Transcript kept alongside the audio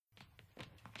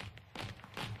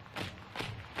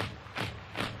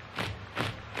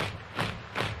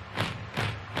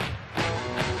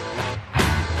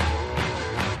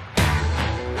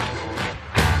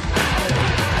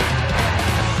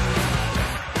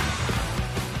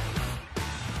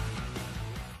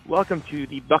Welcome to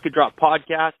the Bucket Drop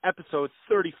Podcast, episode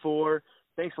 34.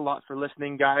 Thanks a lot for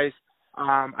listening, guys.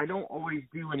 I don't always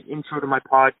do an intro to my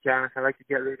podcast. I like to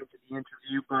get right into the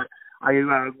interview, but I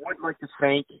would like to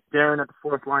thank Darren at the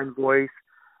Fourth Line Voice,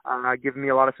 giving me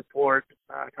a lot of support,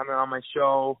 coming on my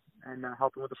show and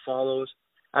helping with the follows.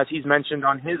 As he's mentioned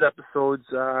on his episodes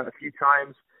a few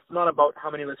times, it's not about how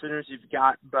many listeners you've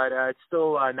got, but it's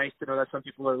still nice to know that some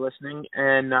people are listening.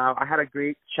 And I had a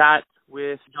great chat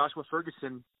with Joshua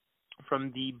Ferguson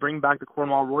from the Bring Back the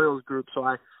Cornwall Royals group. So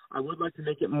I would like to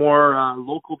make it more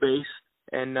local based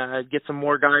and get some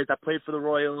more guys that played for the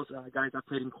Royals, guys that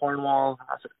played in Cornwall,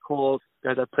 Cold,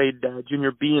 guys that played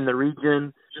Junior B in the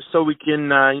region, just so we can,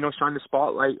 shine the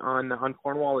spotlight on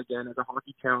Cornwall again as a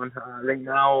hockey town. Right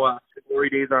now, the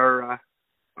glory days are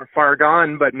far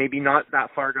gone, but maybe not that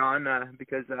far gone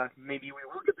because maybe we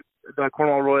will get the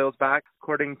Cornwall Royals back,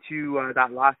 according to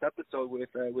that last episode with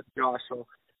Josh. So.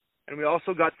 And we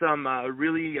also got some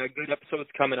really good episodes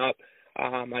coming up.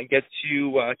 I get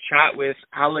to chat with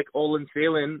Allan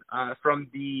Sirois from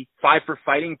the Five for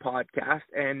Fighting podcast,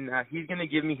 and he's going to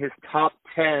give me his top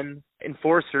 10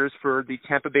 enforcers for the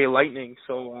Tampa Bay Lightning.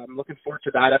 So I'm looking forward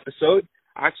to that episode.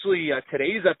 Actually,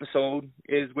 today's episode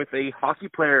is with a hockey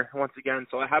player once again.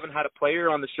 So I haven't had a player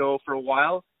on the show for a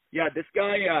while. Yeah, this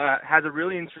guy has a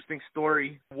really interesting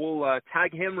story. We'll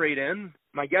tag him right in.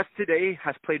 My guest today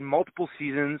has played multiple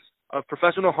seasons of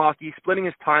professional hockey, splitting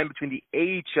his time between the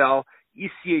AHL,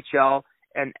 ECHL,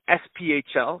 and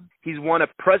SPHL. He's won a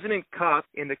President Cup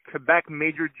in the Quebec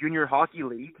Major Junior Hockey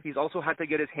League. He's also had to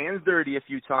get his hands dirty a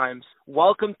few times.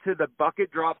 Welcome to the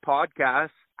Bucket Drop Podcast,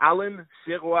 Allan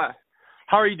Sirois.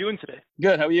 How are you doing today?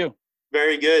 Good. How are you?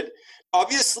 Very good.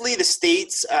 Obviously, the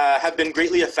States have been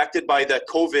greatly affected by the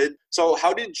COVID. So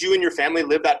how did you and your family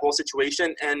live that whole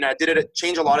situation? And did it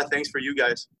change a lot of things for you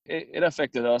guys? It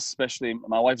affected us, especially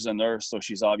my wife's a nurse. So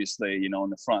she's obviously, in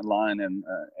the front line and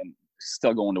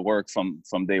still going to work from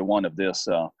day one of this.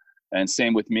 And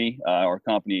same with me. Our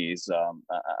company is,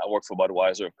 I work for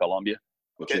Budweiser of Columbia,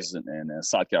 which is in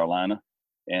South Carolina.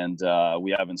 And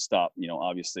we haven't stopped,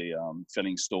 obviously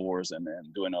filling stores and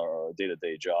doing our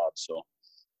day-to-day job. So,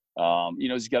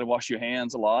 you got to wash your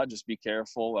hands a lot. Just be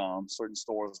careful. Certain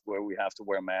stores where we have to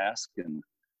wear masks.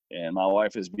 And my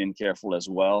wife is being careful as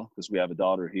well because we have a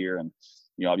daughter here. And,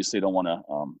 obviously don't want to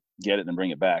get it and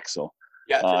bring it back. So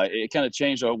it kind of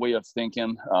changed our way of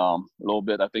thinking a little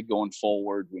bit. I think going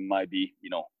forward, we might be,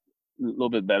 a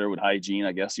little bit better with hygiene,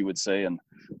 I guess you would say. And,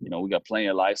 we got plenty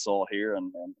of Lysol here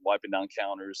and wiping down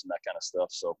counters and that kind of stuff.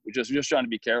 So we're just trying to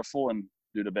be careful and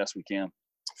do the best we can.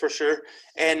 For sure.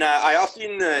 And I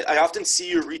often see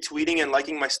you retweeting and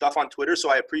liking my stuff on Twitter.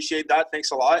 So I appreciate that. Thanks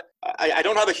a lot. I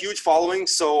don't have a huge following.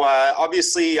 So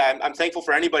obviously I'm thankful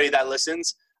for anybody that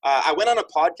listens. I went on a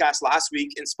podcast last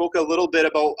week and spoke a little bit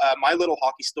about my little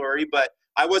hockey story, but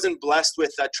I wasn't blessed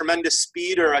with tremendous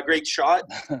speed or a great shot.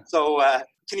 So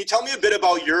can you tell me a bit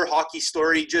about your hockey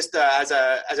story just as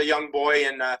a young boy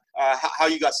and how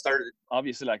you got started?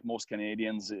 Obviously, like most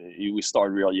Canadians, we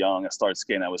start real young. I started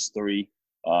skating, I was 3,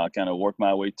 kind of worked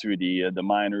my way through the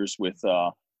minors with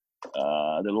the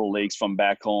little leagues from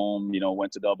back home,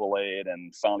 went to AA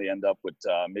and finally end up with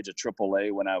midget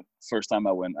AAA when first time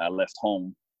I left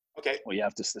home. Okay. Well, you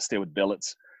have to stay with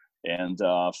billets. And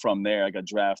from there, I got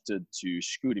drafted to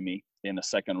Chicoutimi in the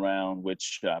second round,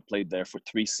 which I played there for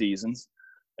 3 seasons.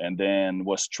 And then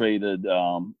was traded.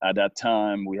 At that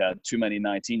time, we had too many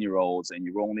 19-year-olds, and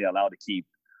you were only allowed to keep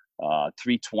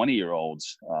 3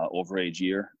 20-year-olds over age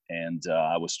year. And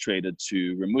I was traded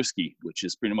to Rimouski, which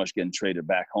is pretty much getting traded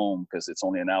back home because it's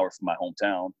only an hour from my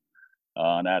hometown.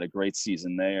 And I had a great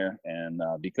season there. And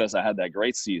because I had that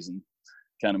great season,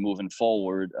 kind of moving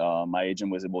forward, my agent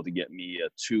was able to get me a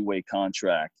 2-way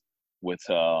contract with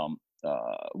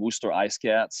Worcester Ice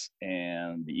Cats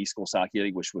and the East Coast Hockey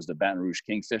League, which was the Baton Rouge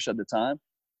Kingfish at the time.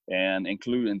 And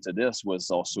included into this was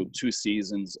also 2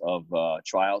 seasons of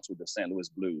tryouts with the St. Louis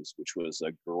Blues, which was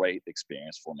a great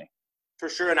experience for me. For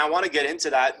sure, and I want to get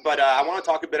into that, but I want to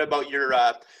talk a bit about your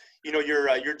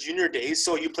junior days.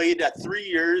 So you played 3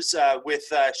 years with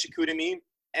Chicoutimi,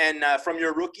 and from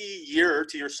your rookie year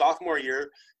to your sophomore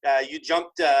year, you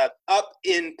jumped up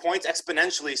in points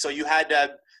exponentially. So you had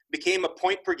became a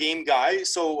point per game guy.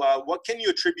 So what can you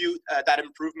attribute that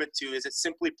improvement to? Is it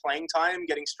simply playing time,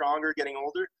 getting stronger, getting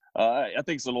older? I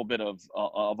think it's a little bit of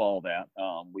all that.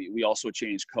 We also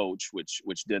changed coach, which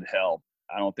did help.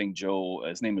 I don't think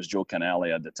his name was Joe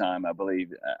Canale at the time, I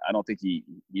believe. I don't think he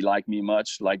liked me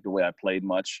much, liked the way I played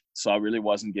much. So I really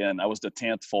wasn't I was the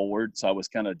 10th forward. So I was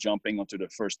kind of jumping onto the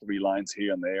first 3 lines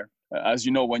here and there. As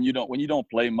you know, when you don't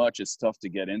play much, it's tough to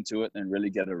get into it and really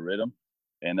get a rhythm.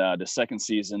 And the second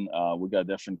season, we got a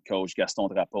different coach, Gaston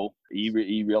Drapeau.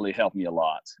 He really helped me a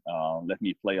lot, let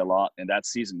me play a lot. And that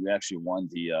season, we actually won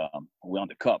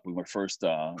the cup. We were first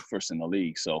in the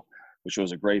league, so which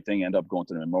was a great thing. Ended up going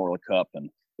to the Memorial Cup, and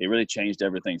it really changed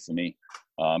everything for me.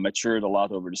 Matured a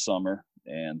lot over the summer,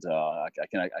 and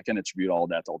I can attribute all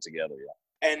that all together. Yeah.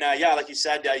 And like you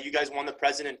said, you guys won the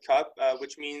President Cup,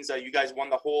 which means you guys won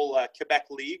the whole Quebec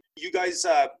League. You guys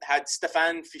had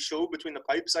Stéphane Fichot between the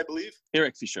pipes, I believe.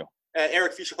 Eric Fichot.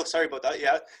 Eric Fichot, sorry about that,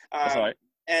 yeah. That's all right.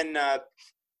 And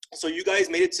so you guys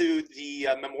made it to the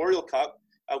Memorial Cup,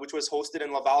 which was hosted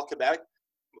in Laval, Quebec.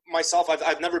 Myself,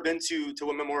 I've never been to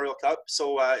a Memorial Cup.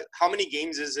 So how many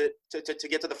games is it to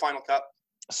get to the final cup?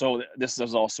 So this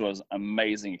is also an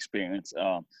amazing experience.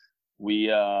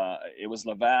 It was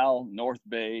Laval, North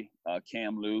Bay,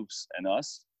 Kamloops, and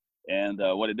us. And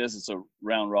what it is, it's a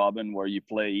round robin where you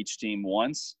play each team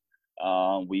once.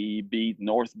 We beat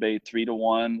North Bay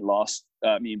 3-1,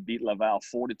 beat Laval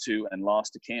 4-2, and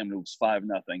lost to Kamloops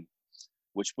 5-0,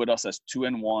 which put us as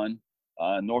 2-1.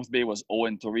 North Bay was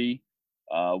 0-3.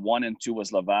 1-2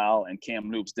 was Laval, and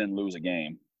Kamloops didn't lose a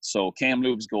game. So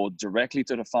Kamloops go directly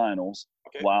to the finals,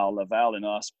 okay, while Laval and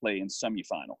us play in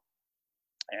semifinal.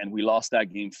 And we lost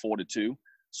that game 4-2.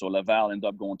 So Laval ended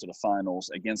up going to the finals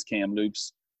against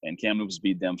Kamloops, and Kamloops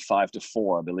beat them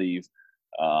 5-4, I believe,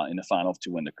 in the final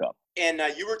to win the cup. And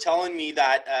you were telling me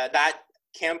that that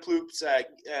Kamloops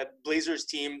Blazers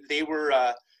team, they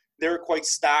were quite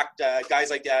stacked.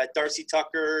 Guys like Darcy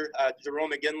Tucker,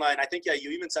 Jerome Iginla, and I think you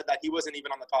even said that he wasn't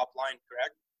even on the top line,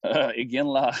 correct?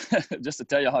 Iginla, just to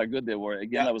tell you how good they were,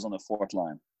 Iginla was on the fourth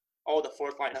line. Oh, the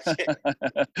fourth line. Okay.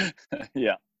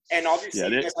 Yeah. And obviously,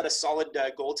 you guys had a solid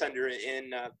goaltender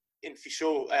in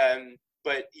Fichot.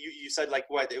 But you said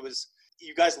it was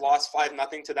you guys lost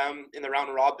 5-0 to them in the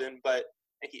round robin, but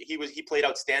he played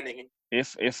outstanding.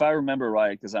 If I remember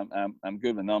right, because I'm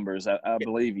good with numbers, I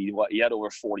believe he had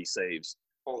over 40 saves,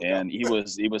 and he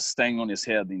was staying on his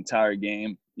head the entire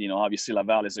game. Obviously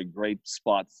Laval is a great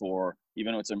spot for,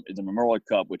 even though it's a Memorial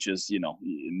Cup, which is you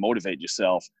motivate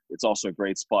yourself. It's also a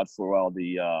great spot for all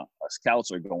the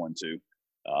scouts are going to.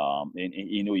 And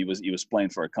he was playing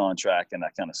for a contract and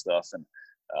that kind of stuff, and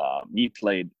he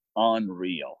played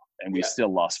unreal, and we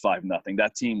still lost 5-0.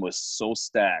 That team was so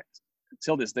stacked.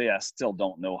 Till this day, I still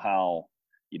don't know how.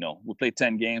 We played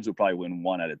 10 games, we probably win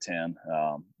 1 out of 10.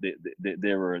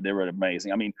 They were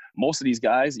amazing. I mean, most of these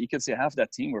guys, you could say half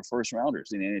that team were first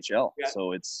rounders in the NHL. Yeah.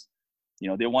 So it's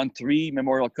they won 3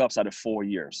 Memorial Cups out of 4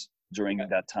 years during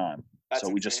that time. That's so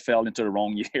insane. We just fell into the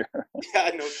wrong year.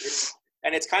 Yeah, no kidding.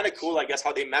 And it's kind of cool, I guess,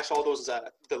 how they mesh all those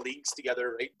the leagues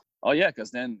together, right? Oh yeah, because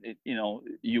then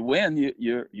you win,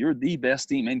 you're the best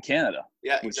team in Canada,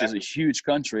 which is a huge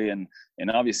country, and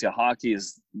obviously hockey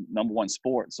is number one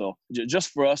sport. So just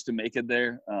for us to make it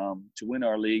there, to win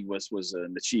our league was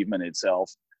an achievement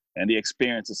itself, and the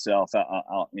experience itself.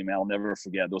 I'll never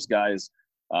forget those guys.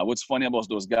 What's funny about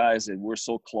those guys is we're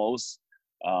so close,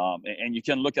 and you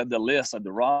can look at the list at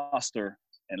the roster,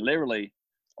 and literally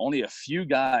only a few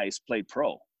guys played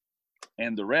pro,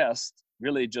 and the rest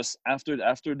really just after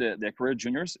their career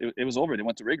juniors, it was over. They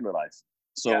went to regular life.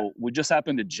 So we just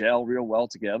happened to gel real well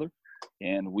together,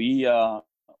 and we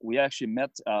actually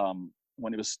met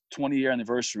when it was 20-year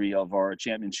anniversary of our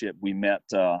championship. We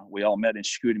all met in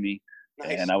Chicoutimi,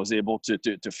 and I was able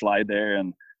to fly there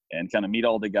and kind of meet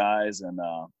all the guys. And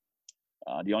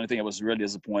the only thing I was really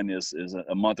disappointed is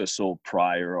a month or so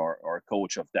prior, our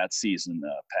coach of that season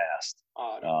passed,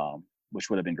 which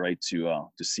would have been great to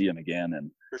see him again.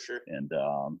 And for sure. And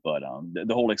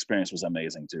the whole experience was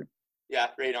amazing too. Yeah,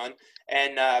 right on.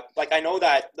 And I know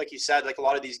that, like you said, a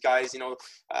lot of these guys,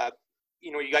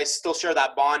 you guys still share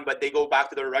that bond, but they go back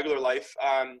to their regular life.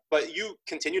 But you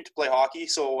continued to play hockey,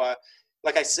 so.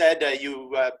 Like I said,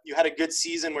 you had a good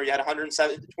season where you had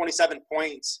 127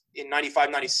 points in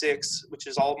 95-96, which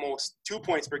is almost 2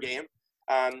 points per game.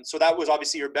 So that was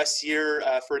obviously your best year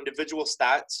for individual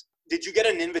stats. Did you get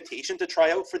an invitation to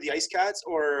try out for the Ice Cats,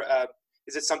 or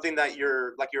is it something that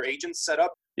your agent set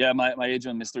up? Yeah, my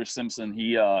agent, Mr. Simpson,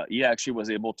 he actually was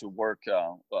able to work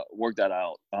that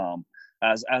out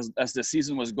as the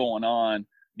season was going on,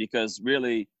 because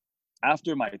really,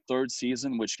 after my third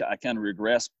season, which I kind of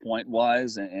regressed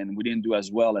point-wise, and we didn't do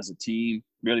as well as a team,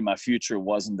 really my future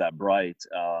wasn't that bright.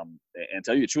 And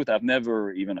tell you the truth, I've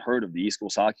never even heard of the East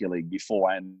Coast Hockey League before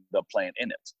I ended up playing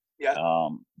in it. Yeah.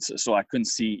 So I couldn't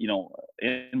see,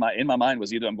 in my mind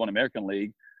was either I'm going to American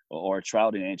League or try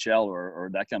out in NHL or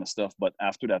that kind of stuff. But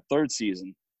after that third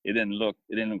season, it didn't look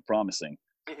promising.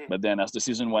 Mm-hmm. But then as the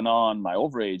season went on, my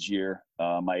overage year,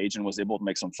 my agent was able to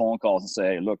make some phone calls and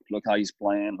say, hey, look how he's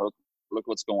playing. Look look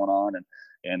what's going on.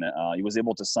 And he was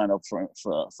able to sign up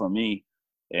for me.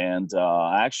 And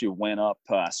I actually went up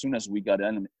as soon as we got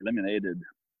eliminated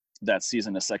that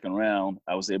season, the second round.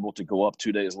 I was able to go up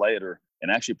 2 days later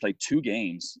and actually play 2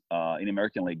 games in the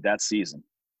American League that season,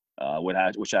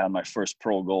 which I had my first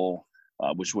pro goal,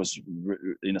 which was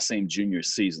in the same junior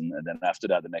season. And then after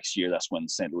that, the next year, that's when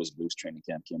St. Louis Blues training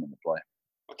camp came into play.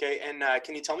 Okay, and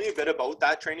can you tell me a bit about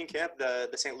that training camp, the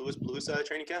St. Louis Blues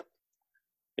training camp?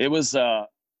 It was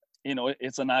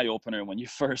it's an eye opener when you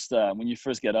first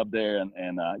get up there,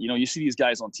 and you see these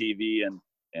guys on TV,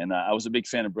 and I was a big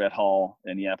fan of Bret Hull,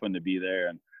 and he happened to be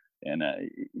there, and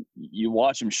you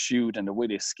watch them shoot and the way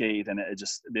they skate, and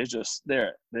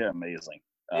they're amazing.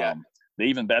 Yeah. They're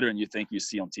even better than you think you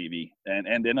see on TV,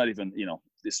 and they're not even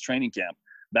this training camp.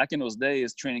 Back in those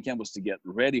days, training camp was to get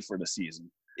ready for the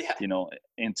season. Yeah.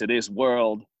 In today's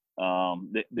world,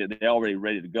 they're already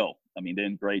ready to go. I mean, they're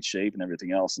in great shape and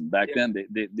everything else. And back then,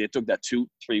 they took that 2-3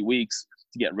 weeks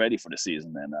to get ready for the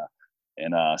season.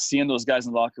 And seeing those guys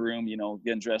in the locker room,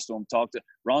 getting dressed to them, talk to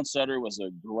Ron Sutter was a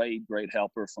great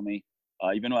helper for me.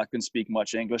 Even though I couldn't speak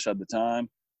much English at the time,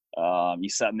 he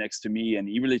sat next to me and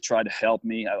he really tried to help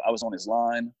me. I was on his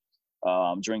line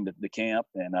during the camp,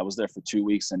 and I was there for 2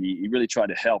 weeks, and he really tried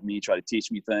to help me, try to teach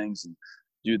me things and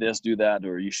do this, do that,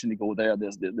 or you shouldn't go there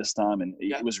this time. And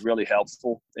it was really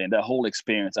helpful. And that whole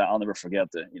experience, I'll never forget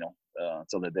it,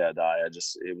 until the day I die.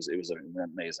 It was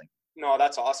amazing. No,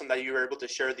 that's awesome that you were able to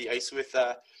share the ice with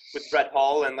Bret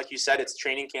Hull. And like you said, it's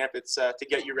training camp. It's to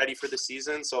get you ready for the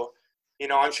season. So,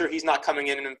 I'm sure he's not coming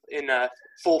in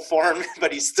full form,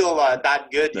 but he's still that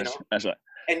good, That's right.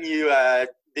 And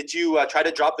did you try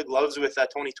to drop the gloves with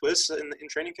Tony Twist in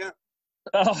training camp?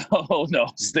 Oh no,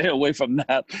 stay away from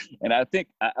that. And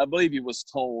I believe he was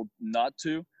told not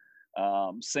to.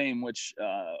 Same, which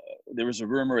there was a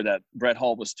rumor that Bret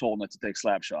Hull was told not to take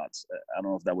slap shots. I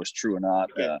don't know if that was true or not.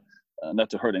 Okay.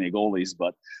 Not to hurt any goalies,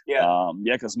 but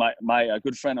because my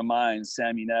good friend of mine,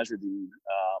 Sammy Nasruddin,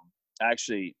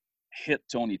 actually hit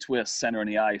Tony Twist center in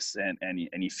the ice, and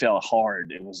he fell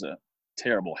hard. It was a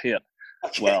terrible hit.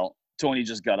 Okay. Well, Tony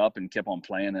just got up and kept on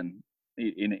playing, and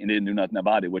he didn't do nothing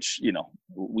about it, which,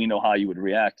 we know how you would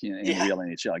react in real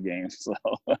NHL games. So.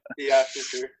 Yeah, for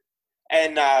sure.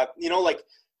 And,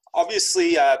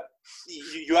 obviously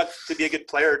you have to be a good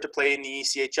player to play in the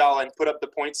ECHL and put up the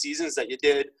point seasons that you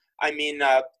did. I mean,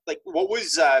 what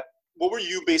were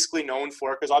you basically known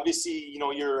for? Because obviously,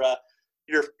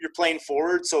 you're playing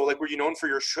forward. So, were you known for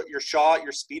your shot,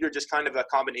 your speed, or just kind of a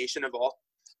combination of all?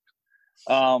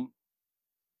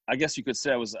 I guess you could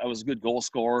say I was a good goal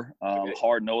scorer, Okay.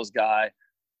 hard-nosed guy.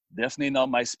 Definitely not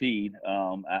my speed.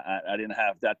 I didn't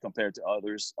have that compared to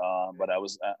others, but I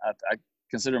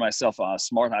consider myself a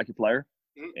smart hockey player,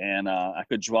 and I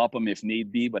could drop them if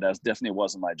need be, but that definitely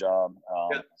wasn't my job.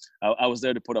 I was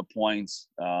there to put up points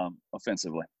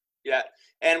offensively. Yeah,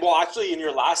 and well, actually, in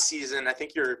your last season, I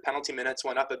think your penalty minutes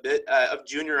went up a bit of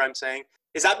junior. I'm saying,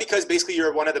 is that because basically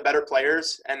you're one of the better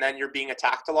players, and then you're being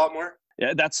attacked a lot more?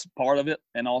 Yeah, that's part of it.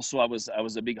 And also I was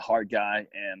a big hard guy,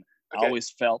 and Okay. I always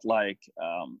felt like,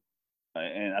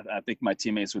 and I think my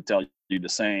teammates would tell you the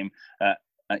same.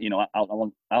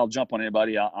 I'll jump on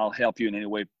anybody. I'll help you in any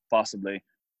way possibly,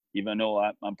 even though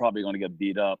I'm probably going to get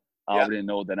beat up. I already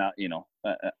know that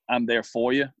I'm there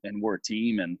for you, and we're a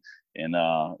team. And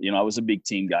I was a big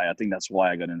team guy. I think that's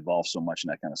why I got involved so much in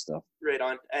that kind of stuff. Right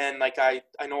on. And I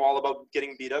know all about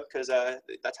getting beat up because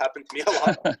that's happened to me a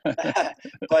lot.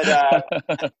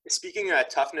 But speaking of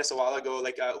toughness a while ago,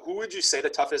 who would you say the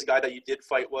toughest guy that you did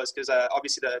fight was? Because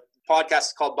obviously the podcast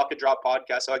is called Bucket Drop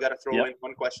Podcast, so I got to throw in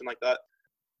one question like that.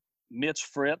 Mitch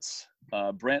Fritz,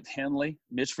 Brent Henley.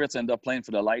 Mitch Fritz ended up playing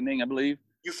for the Lightning, I believe.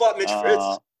 You fought Mitch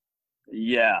Fritz?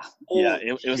 Yeah.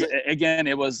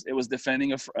 It was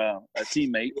defending a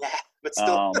teammate. Yeah, but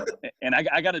still. And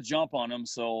I got to jump on him,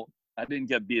 so I didn't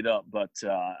get beat up. But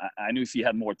I knew if he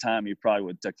had more time, he probably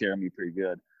would take care of me pretty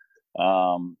good.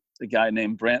 The guy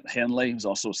named Brent Henley was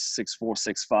also 6'4",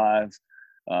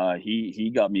 6'5".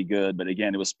 He got me good, but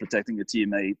again, it was protecting a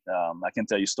teammate. I can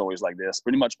tell you stories like this.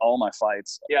 Pretty much all my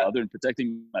fights, other than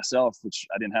protecting myself, which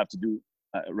I didn't have to do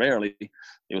rarely,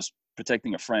 it was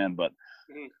protecting a friend. But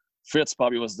Fritz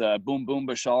probably was the Boom Boom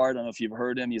Bouchard. I don't know if you've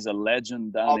heard him. He's a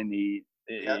legend down in the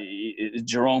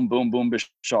Jerome Boom Boom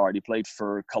Bouchard. He played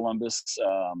for Columbus,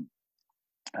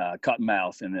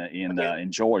 Cottonmouth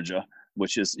in Georgia,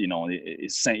 which is he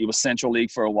was Central League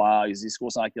for a while. He's East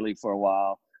Coast Hockey League for a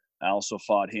while. I also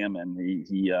fought him, and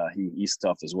he's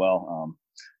tough as well.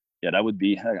 That would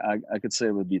be I could say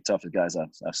it would be toughest guys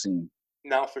I've seen.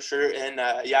 No, for sure. And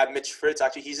yeah, Mitch Fritz,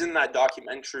 actually, he's in that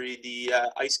documentary, The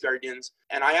Ice Guardians.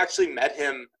 And I actually met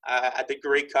him at the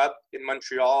Grey Cup in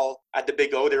Montreal at the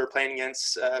Big O. They were playing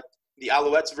against the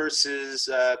Alouettes versus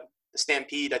the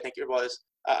Stampede, I think it was.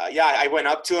 Yeah, I went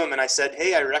up to him and I said,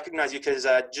 hey, I recognize you because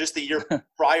just the year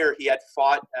prior, he had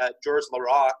fought Georges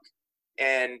Laraque.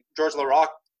 And Georges Laraque,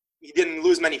 he didn't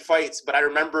lose many fights, but I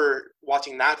remember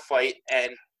watching that fight,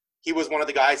 and he was one of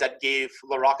the guys that gave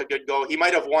Laraque a good go. He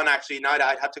might have won, actually. Now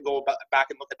I'd have to go back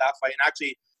and look at that fight. And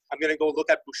actually, I'm going to go look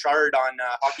at Bouchard on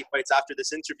Hockey Fights after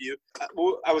this interview.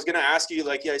 I was going to ask you,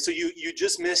 like, yeah, so you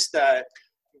just missed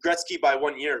Gretzky by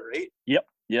 1 year, right? Yep.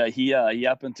 Yeah, he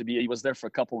happened to be – he was there for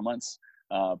a couple of months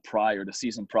the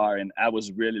season prior, and I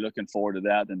was really looking forward to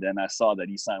that. And then I saw that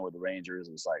he signed with the Rangers.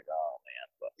 It was like, oh, man,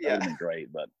 but that would have been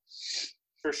great. But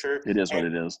for sure. It is what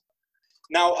it is.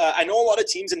 Now, I know a lot of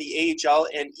teams in the AHL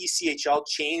and ECHL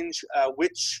change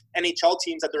which NHL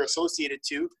teams that they're associated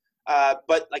to,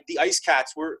 but like the Ice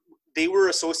Cats, were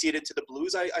associated to the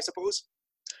Blues, I suppose?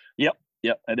 Yep.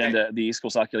 And then the East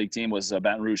Coast Hockey League team was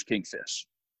Baton Rouge Kingfish.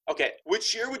 Okay.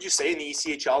 Which year would you say in the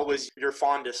ECHL was your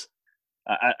fondest?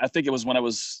 I think it was when I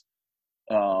was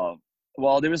there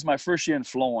was my first year in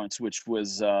Florence, which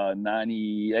was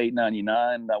 98,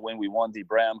 99, when we won the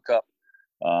Bram Cup.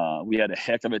 We had a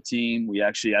heck of a team.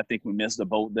 I think we missed the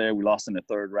boat there. We lost in the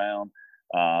third round.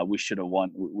 We should have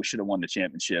won. We should have won the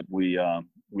championship. We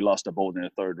lost the boat in the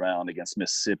third round against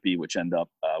Mississippi, which ended up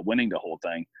winning the whole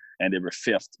thing. And they were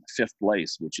fifth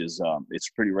place, which is it's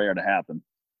pretty rare to happen.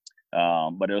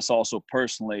 But it was also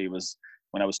personally, it was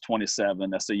when I was 27.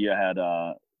 That's the year I had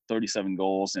 37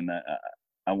 goals, and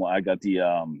I got the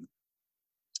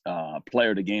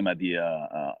player of the game at the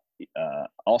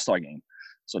All-Star game.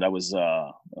 So that was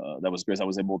great.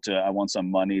 I won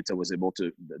some money. I was able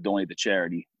to donate to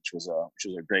charity, which was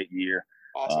a great year.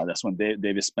 Awesome. That's when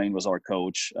Davis Spain was our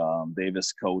coach.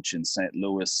 Davis coach in St.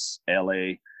 Louis,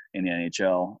 LA, in the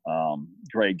NHL.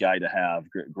 Great guy to have,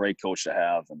 great coach to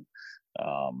have, and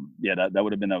that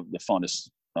would have been the funnest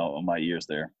of my years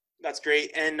there. That's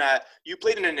great. And you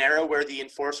played in an era where the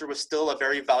enforcer was still a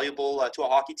very valuable to a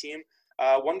hockey team.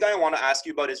 One guy I want to ask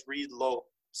you about is Reed Lowe.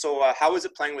 So how was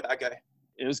it playing with that guy?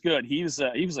 It was good. He was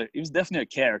definitely a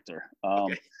character,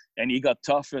 and he got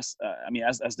tougher. As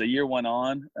the year went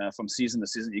on, from season to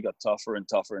season, he got tougher and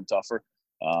tougher and tougher.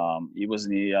 He was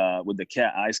with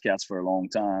the Ice Cats for a long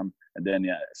time, and then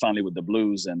finally with the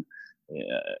Blues. And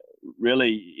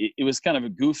really, it was kind of a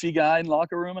goofy guy in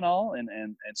locker room and all,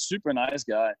 and super nice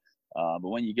guy. But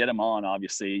when you get him on,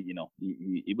 obviously,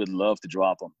 he would love to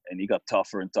drop him, and he got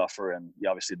tougher and tougher, and he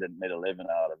obviously didn't make a living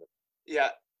out of it. Yeah,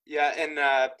 and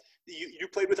you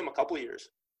played with him a couple of years.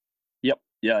 Yep,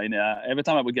 yeah, and every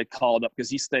time I would get called up, because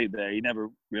he stayed there, he never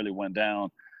really went down,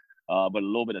 but a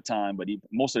little bit of time. But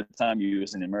most of the time, he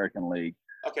was in the American League.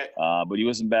 Okay. But he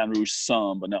was in Baton Rouge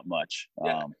some, but not much.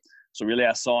 Yeah. So really,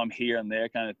 I saw him here and there,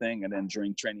 kind of thing, and then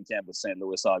during training camp with St.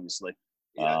 Louis, obviously.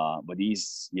 Yeah. But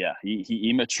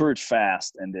he matured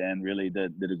fast, and then really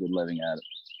did a good living at it.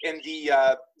 And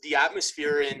the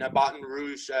atmosphere in Baton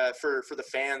Rouge for the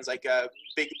fans, like a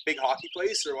big hockey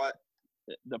place, or what?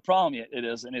 The problem it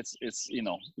is, and it's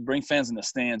to bring fans in the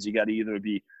stands, you got to either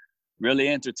be really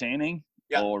entertaining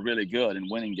or really good in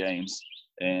winning games.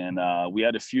 And we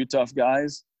had a few tough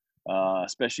guys,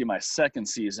 especially my second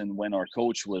season when our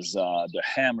coach was the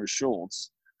Hammer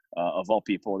Schultz. Of all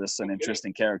people, this is an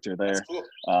interesting character there. That's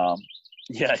cool.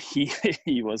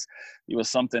 He was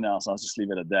something else. I'll just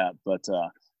leave it at that. But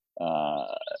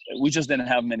we just didn't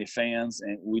have many fans,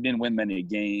 and we didn't win many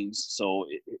games, so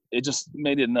it just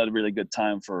made it not a really good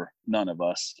time for none of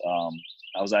us.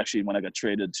 I was actually, when I got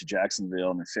traded to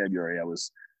Jacksonville in February, I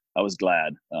was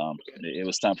glad. It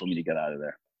was time for me to get out of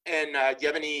there. And do you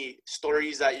have any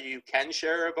stories that you can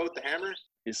share about the Hammer?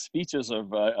 His speeches are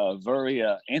very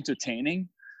entertaining.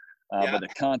 But the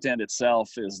content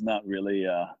itself is not really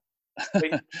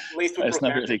it's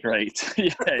not really great.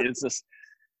 It's just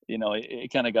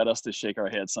it kind of got us to shake our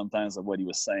heads sometimes at what he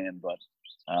was saying, but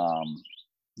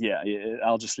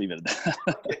I'll just leave it at that.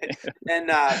 Okay. And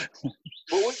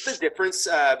what was the difference,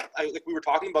 we were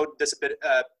talking about this a bit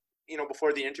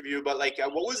before the interview, but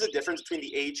what was the difference between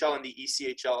the AHL and the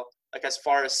ECHL, as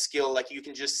far as skill? You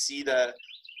can just see the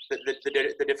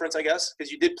difference, I guess,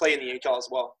 because you did play in the AHL as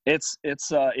well.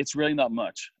 It's really not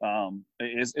much.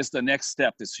 It's the next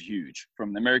step that's huge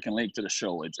from the American League to the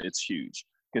show. It's huge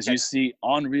because you see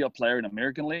unreal player in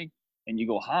American League, and you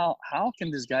go, how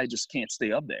can this guy just can't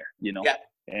stay up there? Yeah.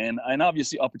 And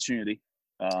obviously opportunity.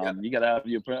 You got to have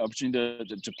your opportunity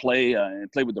to play and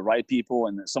play with the right people,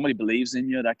 and somebody believes in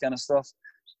you, that kind of stuff.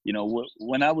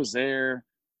 When I was there.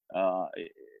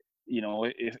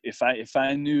 if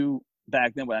I knew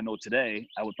back then what I know today,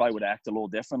 I would act a little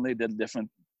differently, did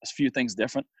a few things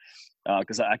different,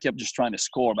 because I kept just trying to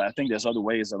score. But I think there's other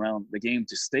ways around the game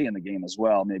to stay in the game as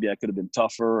well. Maybe I could have been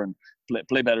tougher and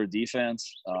play better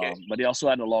defense. Okay. But he also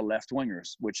had a lot of left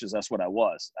wingers, that's what I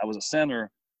was. I was a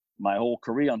center my whole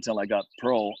career until I got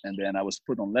pro, and then I was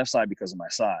put on left side because of my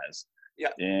size. Yeah.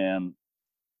 And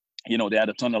they had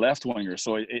a ton of left wingers,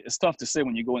 so it's tough to say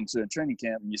when you go into a training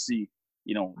camp and you see,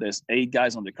 there's 8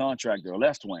 guys on the contract, they're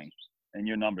left wing, and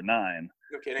you're number 9.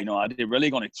 Okay. Are they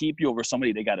really going to keep you over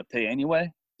somebody they got to pay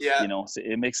anyway? Yeah. So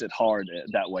it makes it hard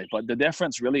that way. But the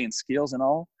difference really in skills and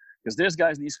all, because there's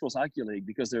guys in the East Coast Hockey League,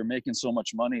 because they're making so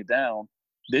much money down,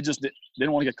 they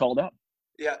don't want to get called up.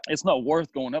 Yeah. It's not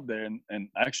worth going up there and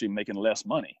actually making less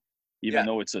money, even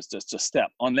though it's just a step,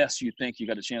 unless you think you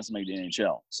got a chance to make the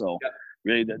NHL. So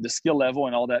really the skill level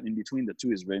and all that in between the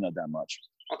two is really not that much.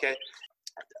 Okay.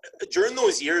 During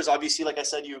those years, obviously, like I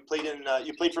said, you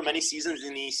played for many seasons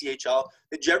in the ECHL.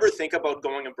 Did you ever think about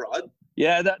going abroad?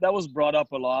 Yeah, that was brought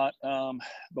up a lot.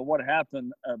 But what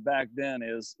happened back then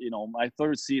is, my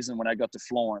 3rd season when I got to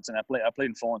Florence, and I played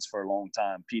in Florence for a long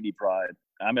time, PD Pride.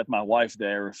 I met my wife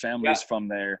there, her family's from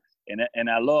there, and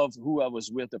I love who I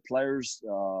was with, the players.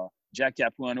 Jack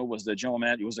Capuano was the general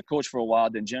manager. He was the coach for a while,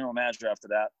 then general manager after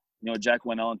that. Jack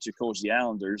went on to coach the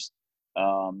Islanders.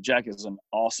 Jack is an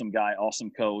awesome guy,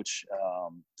 awesome coach.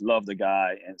 Love the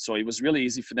guy. And so it was really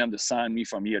easy for them to sign me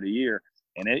from year to year.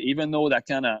 And even though that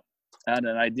kind of had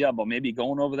an idea about maybe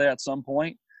going over there at some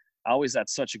point, I always had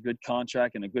such a good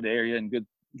contract and a good area and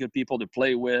good people to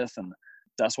play with. And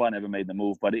that's why I never made the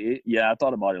move. But I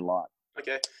thought about it a lot.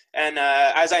 Okay. And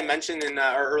as I mentioned in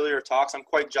our earlier talks, I'm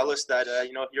quite jealous that,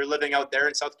 you're living out there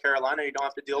in South Carolina. You don't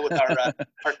have to deal with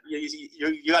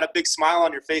you got a big smile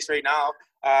on your face right now.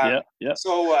 Yeah.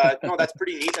 So, no, that's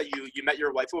pretty neat that you met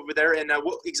your wife over there. And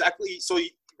what exactly, so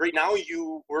right now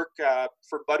you work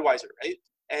for Budweiser, right?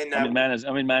 And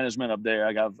I'm in management up there.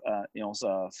 I got,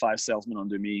 5 salesmen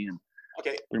under me, and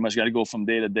pretty much got to go from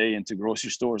day to day into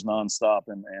grocery stores nonstop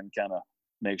and kind of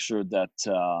make sure that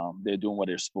they're doing what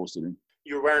they're supposed to do.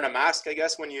 You're wearing a mask, I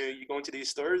guess, when you go into these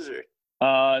stores, or?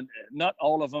 Not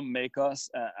all of them make us.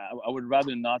 I would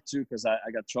rather not to, because I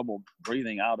got trouble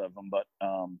breathing out of them. But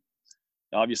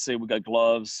obviously we got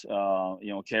gloves.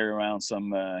 Carry around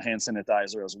some hand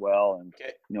sanitizer as well, and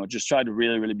just try to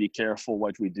really, really be careful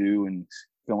what we do and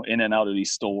go in and out of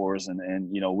these stores. And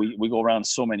we go around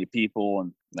so many people,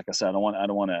 and like I said, I don't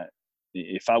want to.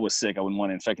 If I was sick, I wouldn't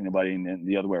want to infect anybody, and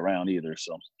the other way around either.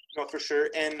 So. No, for sure.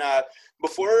 And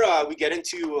before we get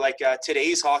into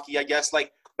today's hockey, I guess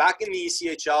back in the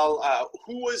ECHL,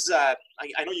 who was I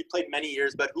know you played many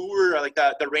years, but who were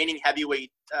the reigning heavyweight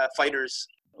fighters?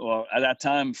 Well, at that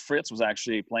time, Fritz was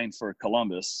actually playing for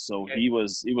Columbus, so he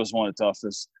was one of the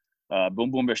toughest.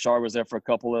 Boom Boom Bashar was there for a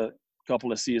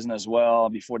couple of seasons as well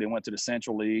before they went to the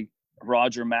Central League.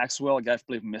 Roger Maxwell, a guy who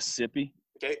played from Mississippi.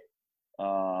 Okay.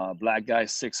 Black guy,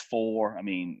 6'4". I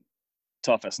mean,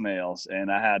 tough as nails.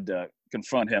 And I had to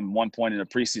confront him one point in a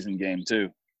preseason game too,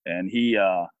 and he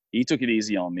took it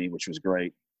easy on me, which was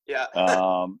great. Yeah.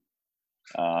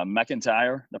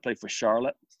 McIntyre, that played for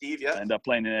Charlotte. Steve, yeah. Ended up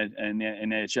playing in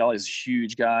NHL. He's a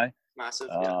huge guy. Massive.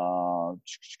 I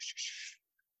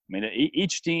mean,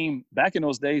 each team back in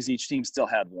those days, each team still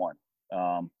had one.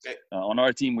 On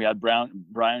our team, we had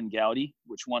Brian Gowdy,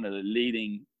 which one of the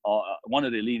leading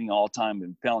all-time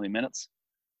in penalty minutes.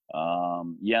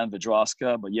 Jan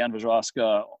Vedroska, but Jan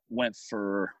Vedroska won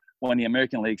the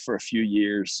American League for a few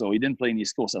years, so he didn't play in the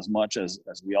East Coast as much as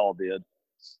we all did.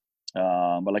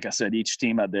 But like I said, each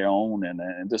team had their own,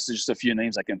 and this is just a few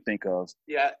names I can think of.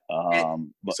 Yeah.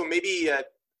 So maybe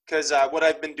because what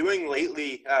I've been doing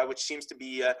lately, which seems to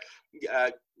be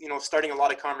starting a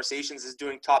lot of conversations, is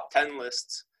doing top 10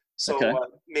 lists. So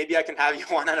maybe I can have you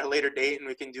on at a later date, and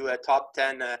we can do a top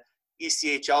 10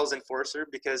 ECHL's enforcer,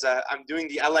 because I'm doing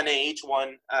the LNAH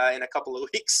one in a couple of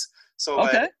weeks. So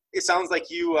it sounds like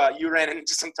you ran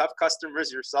into some tough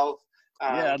customers yourself.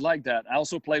 Yeah, I'd like that. I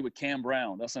also played with Cam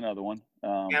Brown. That's another one.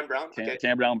 Cam Brown?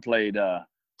 Cam Brown played, I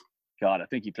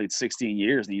think he played 16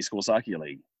 years in the East Coast Hockey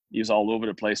League. He was all over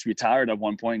the place. Retired at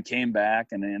one point, came back,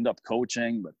 and then ended up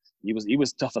coaching. But he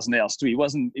was tough as nails too. He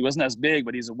wasn't as big,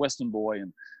 but he's a Western boy,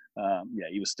 and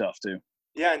he was tough too.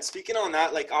 Yeah, and speaking on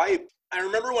that, I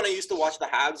remember when I used to watch the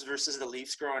Habs versus the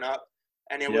Leafs growing up,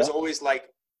 and it was always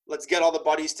let's get all the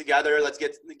buddies together. Let's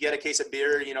get a case of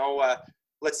beer,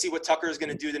 let's see what Tucker's going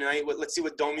to do tonight. Let's see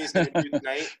what Domi's going to do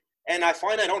tonight. And I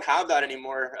find I don't have that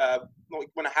anymore.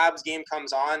 When a Habs game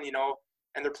comes on,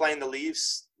 and they're playing the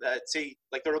Leafs,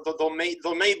 they'll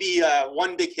may be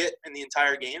one big hit in the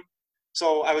entire game.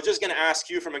 So I was just going to ask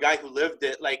you, from a guy who lived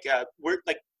it,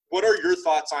 what are your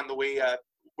thoughts on the way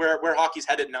where hockey's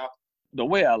headed now? The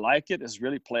way I like it is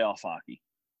really playoff hockey.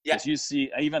 Yeah. Because you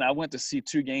see, even I went to see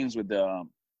 2 games with the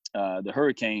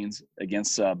Hurricanes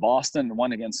against Boston and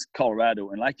one against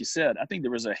Colorado. And like you said, I think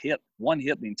there was one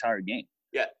hit the entire game.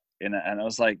 Yeah. And I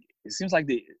was like, it seems like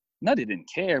they didn't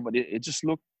care, but it just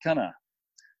looked kind of,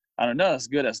 I don't know, as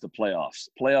good as the playoffs.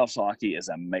 Playoffs hockey is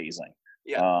amazing.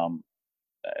 Yeah.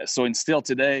 So instill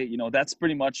today, that's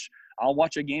pretty much, I'll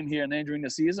watch a game here and there during the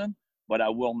season, but I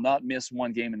will not miss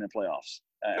one game in the playoffs.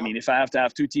 I mean, if I have to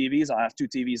have 2 TVs, I'll have 2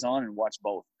 TVs on and watch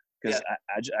both, because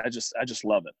I just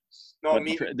love it. No,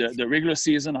 but the regular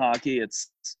season hockey,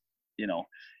 it's,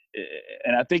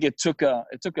 and I think it took a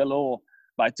little,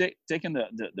 by taking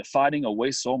the fighting away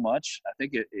so much, I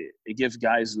think it gives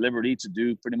guys liberty to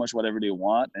do pretty much whatever they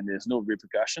want, and there's no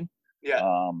repercussion.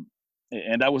 Yeah.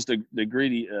 And that was the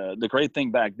great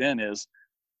thing back then is,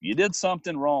 you did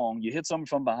something wrong, you hit something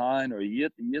from behind, or you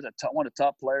hit one of the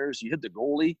top players, you hit the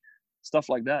goalie, stuff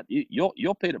like that.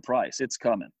 You'll pay the price. It's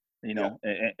coming.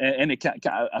 And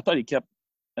I thought he kept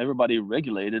everybody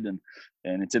regulated, and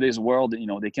in today's world,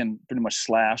 they can pretty much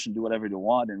slash and do whatever they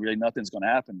want, and really nothing's going to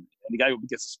happen. And the guy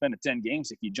gets suspended 10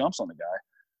 games if he jumps on the guy,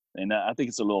 and I think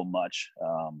it's a little much.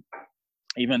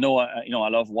 Even though I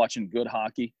love watching good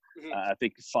hockey. Mm-hmm. I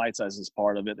think fights as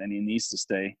part of it, and he needs to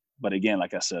stay. But again,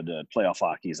 like I said, playoff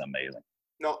hockey is amazing.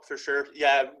 No, for sure.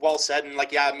 Yeah, well said. And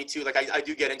me too. I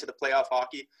do get into the playoff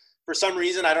hockey for some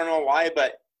reason. I don't know why,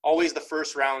 but always the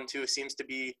first round too seems to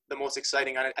be the most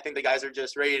exciting. I think the guys are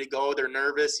just ready to go. They're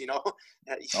nervous,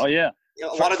 Oh yeah.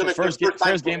 A lot of them first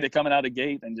game they're coming out of the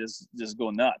gate and just go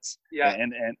nuts. Yeah.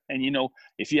 And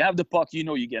if you have the puck,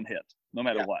 you get hit no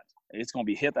matter what. It's going to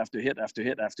be hit after hit after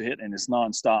hit after hit, and it's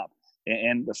nonstop.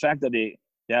 And the fact that they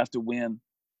have to win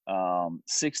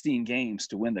 16 games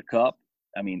to win the cup.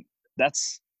 I mean,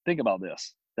 think about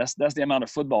this. That's the amount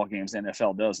of football games the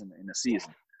NFL does in a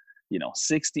season.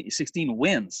 16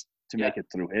 wins to make it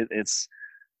through. It's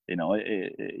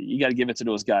you got to give it to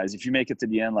those guys. If you make it to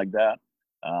the end like that,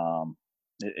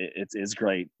 it's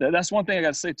great. That's one thing I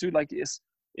got to say too. Like it's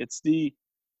the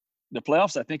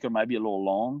playoffs, I think, might be a little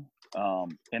long.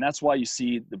 And that's why you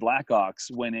see the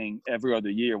Blackhawks winning every other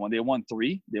year. When they won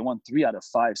 3 out of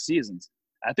 5 seasons.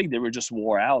 I think they were just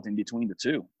wore out in between the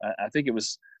two. I think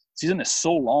season is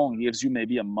so long, it gives you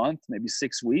maybe a month, maybe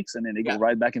 6 weeks, and then they go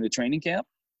right back into training camp.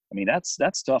 I mean,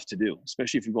 that's tough to do,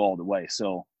 especially if you go all the way.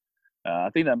 So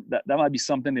I think that might be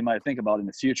something they might think about in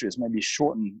the future, is maybe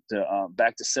shorten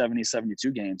back to 70,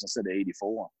 72 games instead of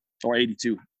 84 or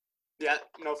 82. Yeah,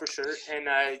 no, for sure. And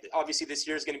obviously this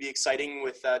year is going to be exciting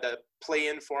with the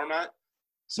play-in format.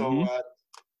 So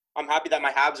I'm happy that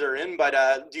my Habs are in.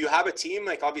 But do you have a team?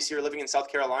 Like, obviously you're living in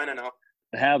South Carolina now.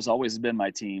 The Habs always been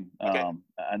my team. Okay.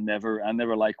 I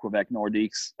never liked Quebec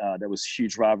Nordiques. That was a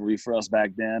huge rivalry for us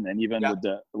back then, and even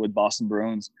with Boston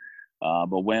Bruins.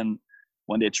 But when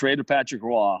they traded Patrick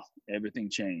Roy, everything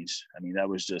changed. I mean, that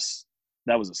was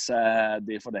a sad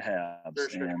day for the Habs. For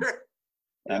sure. And,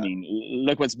 I mean,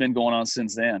 look what's been going on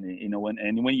since then.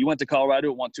 When you went to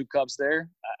Colorado, won 2 cups there.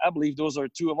 I believe those are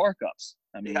 2 of our cups.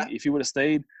 I mean, if you would have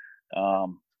stayed,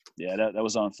 that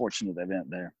was an unfortunate event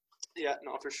there. Yeah,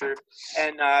 no, for sure.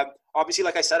 And obviously,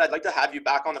 like I said, I'd like to have you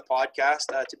back on the podcast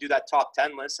to do that top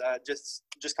 10 list. Just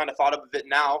kind of thought of it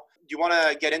now. Do you want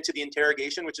to get into the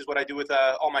interrogation, which is what I do with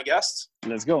all my guests?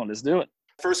 Let's go. Let's do it.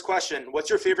 First question: what's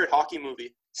your favorite hockey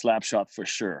movie? Slapshot for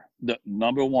sure. The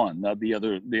number 1, not the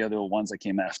other ones that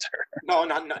came after. No,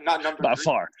 not number by 3.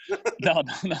 far. No.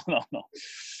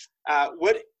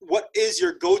 What is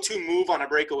your go-to move on a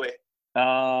breakaway?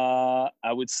 I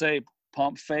would say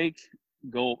pump fake,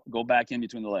 go back in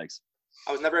between the legs.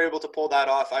 I was never able to pull that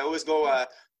off. I always go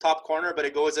top corner, but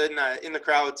it goes in the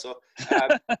crowd. So,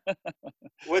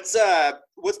 what's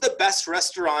the best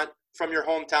restaurant from your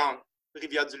hometown,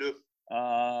 Rivière-du-Loup?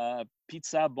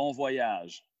 Pizza Bon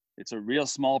Voyage. It's a real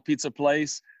small pizza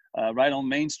place right on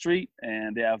Main Street,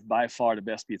 and they have by far the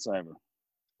best pizza ever.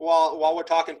 While we're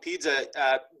talking pizza,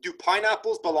 do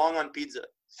pineapples belong on pizza?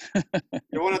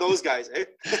 You're one of those guys, eh?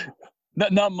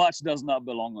 Not much does not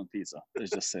belong on pizza.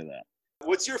 Let's just say that.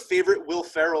 What's your favorite Will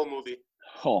Ferrell movie?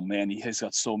 Oh man, he's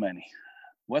got so many.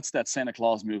 What's that Santa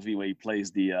Claus movie where he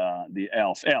plays the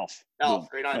elf? Elf,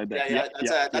 right on. Right,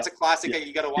 that's a classic that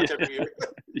you got to watch every year.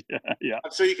 Yeah.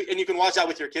 I'm sure you can watch that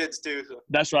with your kids too. So.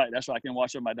 That's right. I can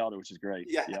watch it with my daughter, which is great.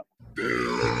 Yeah.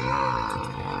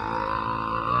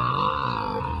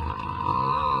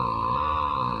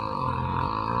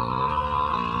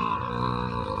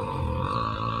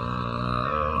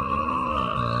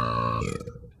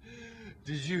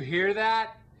 Did you hear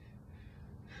that?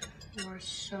 You're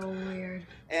so weird.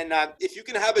 And if you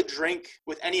can have a drink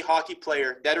with any hockey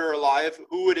player, dead or alive,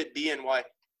 who would it be and why?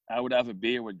 I would have a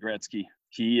beer with Gretzky.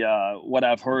 He, what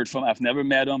I've heard from, I've never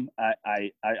met him.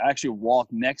 I actually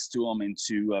walked next to him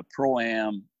into a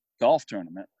Pro-Am golf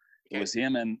tournament. It was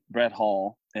him and Bret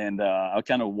Hull. And I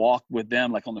kind of walked with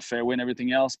them like on the fairway and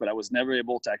everything else, but I was never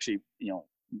able to actually,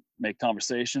 make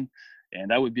conversation. And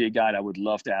that would be a guy that I would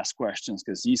love to ask questions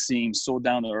because he seems so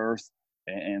down to earth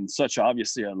and such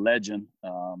obviously a legend,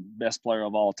 best player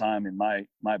of all time in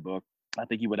my book. I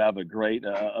think he would have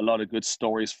a lot of good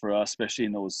stories for us, especially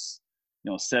in those,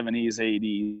 70s,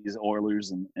 80s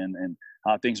Oilers and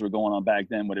how things were going on back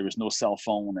then where there was no cell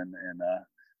phone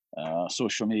and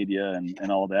social media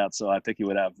and all that. So I think he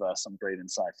would have some great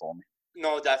insight for me.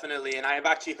 No, definitely. And I've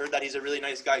actually heard that he's a really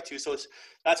nice guy too. So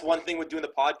that's one thing with doing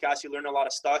the podcast. You learn a lot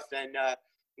of stuff. And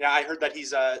I heard that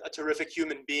he's a terrific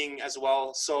human being as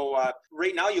well. So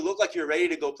right now you look like you're ready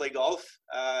to go play golf.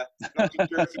 Not too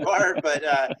sure if you are, but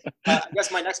I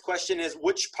guess my next question is,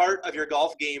 which part of your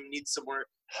golf game needs some work?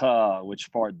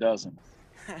 Which part doesn't?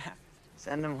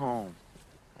 Send him home.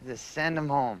 Just send him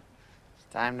home. It's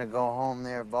time to go home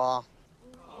there, Ball.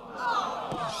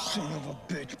 Son of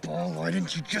a bitch, Ball. Why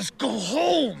didn't you just go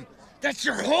home? That's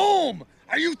your home.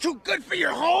 Are you too good for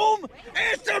your home?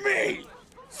 Answer me!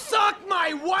 Suck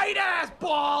my white ass,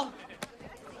 Ball!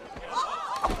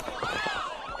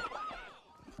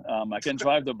 I can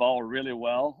drive the ball really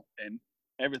well, and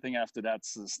everything after that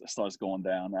starts going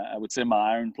down. I would say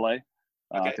my iron play,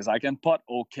 because I can putt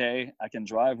okay, I can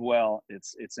drive well.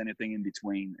 It's anything in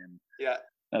between, and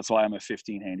that's why I'm a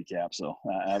 15 handicap. So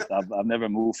I've never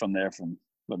moved from there from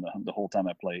the whole time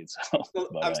I played. So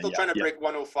I'm still trying to break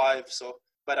 105. So,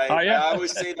 but I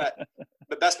always say that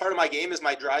the best part of my game is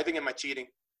my driving and my cheating.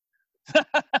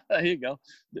 There you go.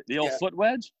 The old foot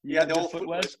wedge. The old foot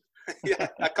wedge. Yeah,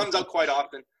 that comes out quite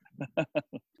often.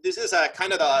 This is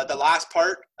kind of the last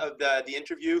part of the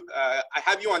interview. I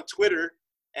have you on Twitter,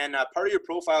 and part of your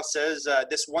profile says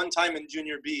this one time in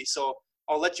Junior B. So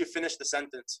I'll let you finish the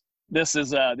sentence. This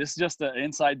is just an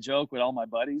inside joke with all my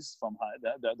buddies from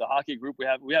the hockey group.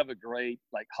 We have a great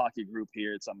hockey group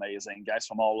here. It's amazing. Guys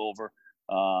from all over,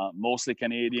 mostly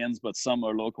Canadians, but some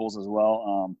are locals as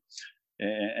well.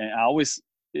 And I always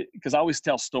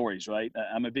tell stories, right?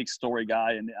 I'm a big story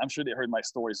guy, and I'm sure they heard my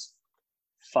stories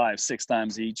 5-6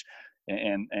 times each.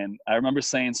 And I remember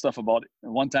saying stuff about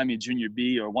one time in Junior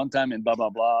B or one time in blah blah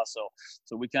blah. So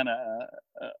we kind of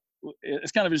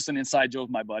it's kind of just an inside joke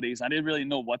with my buddies. I didn't really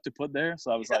know what to put there,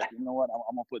 so I was like, you know what,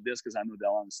 I'm gonna put this because I know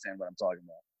they'll understand what I'm talking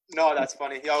about. No, that's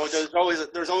funny.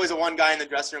 There's always a one guy in the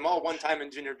dressing room. Oh, one time in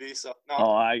Junior B. So no.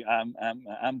 Oh,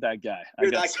 I'm that guy. I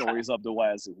got stories up the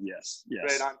wazoo. Yes.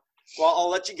 Right on. Well, I'll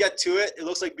let you get to it. It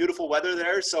looks like beautiful weather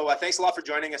there. So thanks a lot for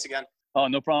joining us again. Oh,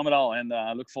 no problem at all. And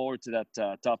I look forward to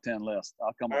that top 10 list.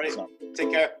 I'll come up with something.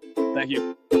 Take care. Thank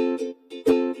you.